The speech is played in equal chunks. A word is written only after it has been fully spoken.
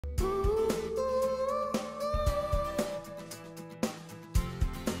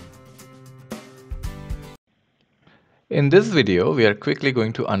In this video, we are quickly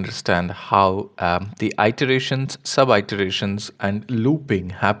going to understand how the iterations, sub-iterations, and looping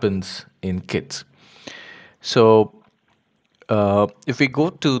happens in CITS. So if we go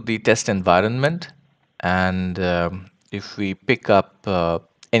to the test environment and if we pick up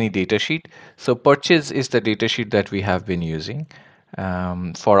any datasheet, so purchase is the datasheet that we have been using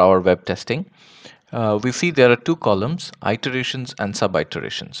for our web testing. We see there are two columns, iterations and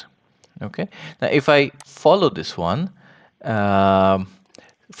sub-iterations. Okay, now if I follow this one, um,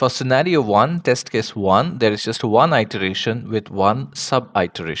 for scenario 1, test case 1, there is just one iteration with one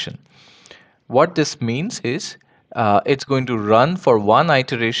sub-iteration. What this means is it's going to run for one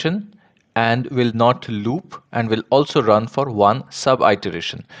iteration and will not loop, and will also run for one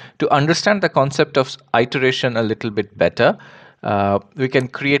sub-iteration. To understand the concept of iteration a little bit better, we can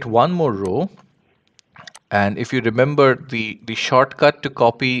create one more row. And if you remember the shortcut to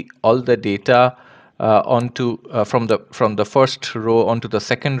copy all the data onto from the first row onto the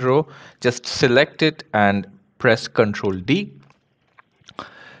second row, just select it and press Ctrl D.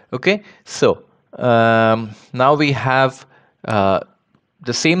 Okay, so now we have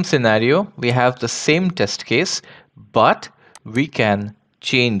the same scenario, we have the same test case, but we can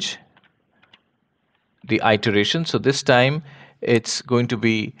change the iteration. So this time it's going to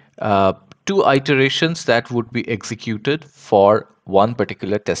be two iterations that would be executed for one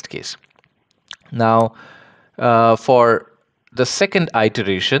particular test case. Now, for the second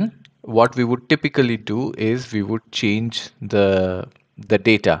iteration, what we would typically do is we would change the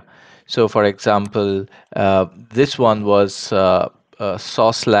data. So, for example, this one was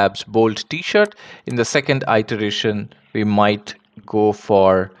Sauce Labs Bold T-shirt. In the second iteration, we might go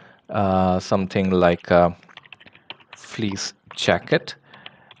for something like a fleece jacket.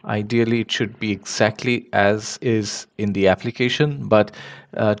 Ideally, it should be exactly as is in the application, but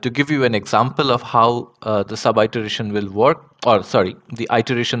to give you an example of how the sub-iteration will work, or sorry, the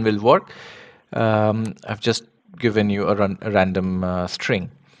iteration will work, I've just given you a random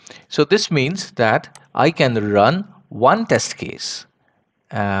string. So this means that I can run one test case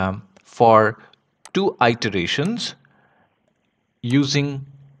for two iterations using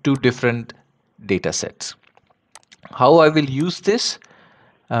two different data sets. How I will use this?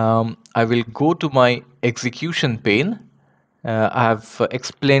 I will go to my execution pane. I have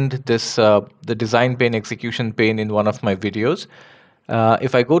explained this, the design pane, execution pane in one of my videos.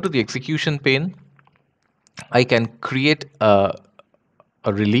 If I go to the execution pane, I can create a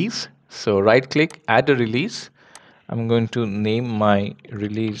release. So right click, add a release. I'm going to name my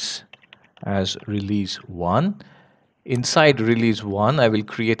release as release 1. Inside release 1, I will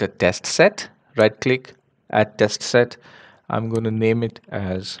create a test set. Right click, add test set. I'm going to name it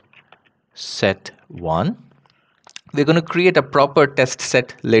as set 1. We're going to create a proper test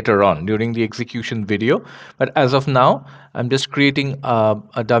set later on during the execution video. But as of now, I'm just creating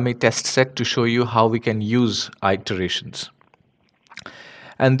a dummy test set to show you how we can use iterations.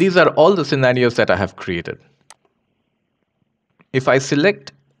 And these are all the scenarios that I have created. If I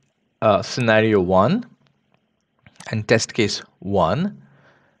select scenario 1 and test case 1,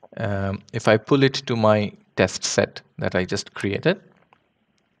 if I pull it to my test set that I just created,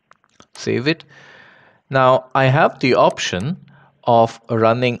 save it. Now I have the option of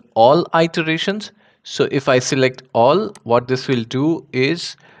running all iterations. So if I select all, what this will do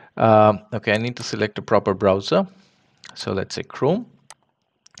is, okay, I need to select a proper browser. So let's say Chrome.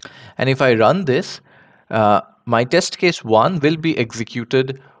 And if I run this, my test case 1 will be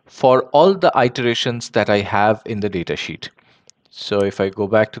executed for all the iterations that I have in the datasheet. So if I go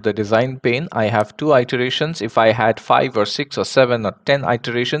back to the design pane, I have two iterations. If I had 5 or 6 or 7 or 10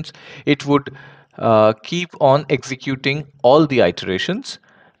 iterations, it would keep on executing all the iterations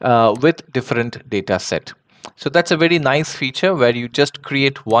with different data set. So that's a very nice feature where you just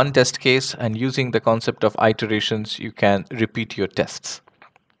create one test case, and using the concept of iterations, you can repeat your tests.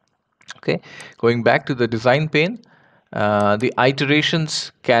 Okay, going back to the design pane, the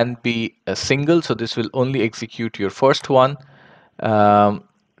iterations can be a single, so this will only execute your first one.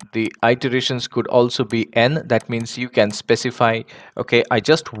 The iterations could also be n. That means you can specify, okay, I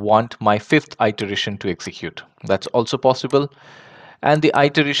just want my 5th iteration to execute. That's also possible. And the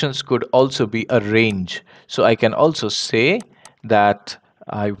iterations could also be a range. So I can also say that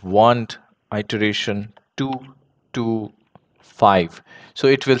I want iteration 2 to 5. So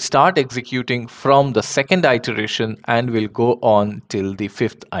it will start executing from the 2nd iteration and will go on till the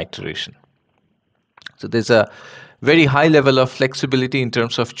 5th iteration. So there's a very high level of flexibility in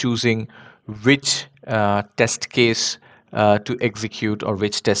terms of choosing which test case to execute or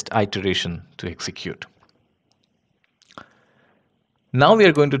which test iteration to execute. Now we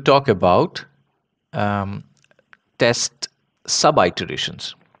are going to talk about um, test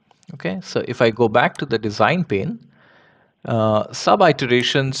sub-iterations. Okay, so if I go back to the design pane,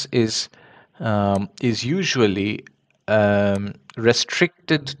 sub-iterations is usually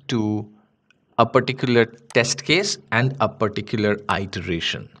restricted to a particular test case and a particular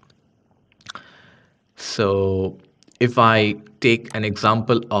iteration. So if I take an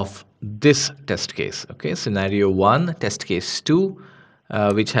example of this test case, okay, scenario 1, test case 2,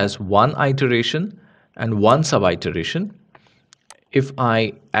 which has one iteration and one sub-iteration. If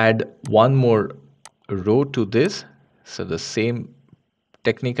I add one more row to this, so the same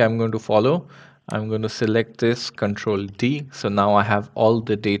technique I'm going to follow, I'm going to select this, Control D. So now I have all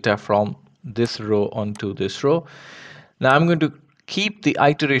the data from this row onto this row. Now I'm going to keep the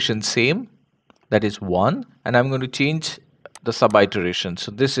iteration same, that is 1, and I'm going to change the sub iteration.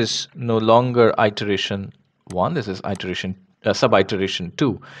 So this is no longer iteration 1, this is iteration sub iteration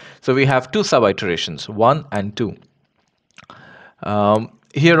 2. So we have two sub iterations, 1 and 2.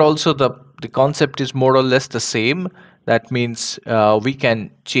 Here also the concept is more or less the same. That means we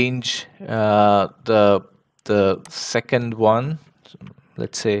can change the second one.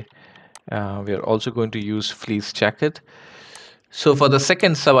 Let's say we are also going to use fleece jacket. So for the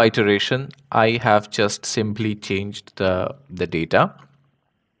second sub iteration, I have just simply changed the data.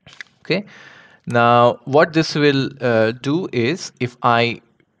 Okay. Now what this will do is, if I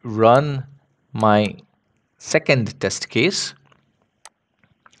run my second test case,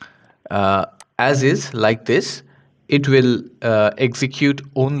 as is like this, it will execute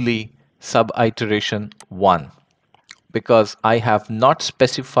only sub iteration 1, because I have not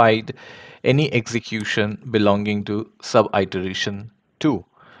specified any execution belonging to sub iteration 2.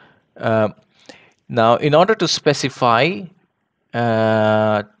 Uh, Now, in order to specify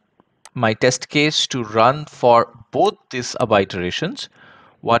uh, my test case to run for both these sub iterations,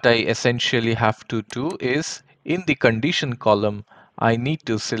 what I essentially have to do is, in the condition column, I need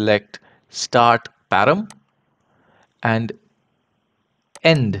to select start param and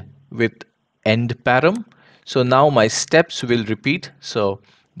end with end param. So now my steps will repeat. So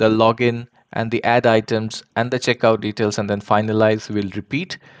the login and the add items and the checkout details and then finalize will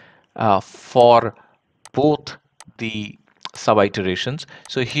repeat for both the sub iterations.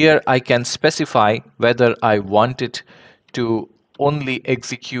 So here I can specify whether I want it to only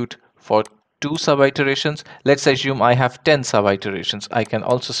execute for 2 sub iterations. Let's assume I have 10 sub iterations. I can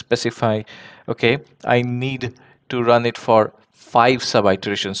also specify, okay, I need to run it for 5 sub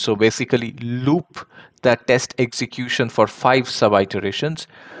iterations. So basically loop that test execution for 5 sub iterations.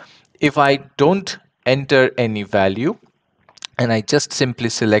 If I don't enter any value and I just simply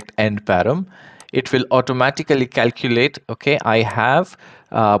select end param, it will automatically calculate, okay, I have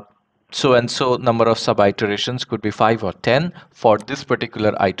so and so number of sub iterations, could be 5 or 10 for this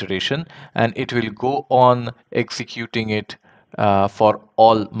particular iteration, and it will go on executing it for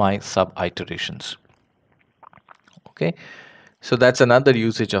all my sub iterations. Okay, so that's another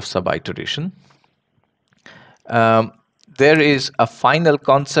usage of sub iteration. Um, there is a final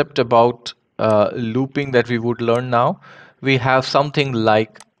concept about looping that we would learn now. We have something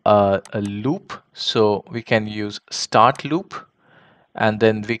like a loop. So we can use start loop, and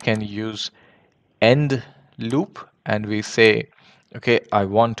then we can use end loop, and we say, okay, I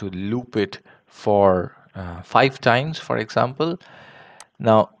want to loop it for 5 times, for example.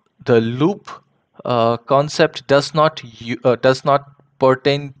 Now, the loop concept does not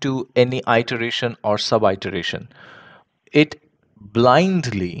pertain to any iteration or sub iteration. It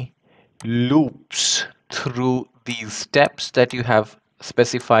blindly loops through these steps that you have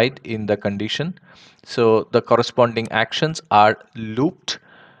specified in the condition. So the corresponding actions are looped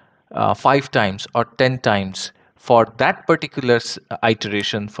 5 times or 10 times for that particular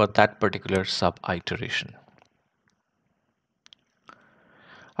iteration, for that particular sub iteration.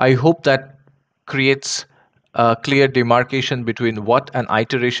 I hope that creates a clear demarcation between what an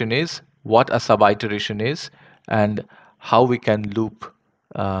iteration is, what a sub iteration is, and how we can loop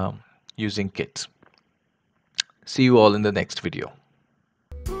using CITS. See you all in the next video.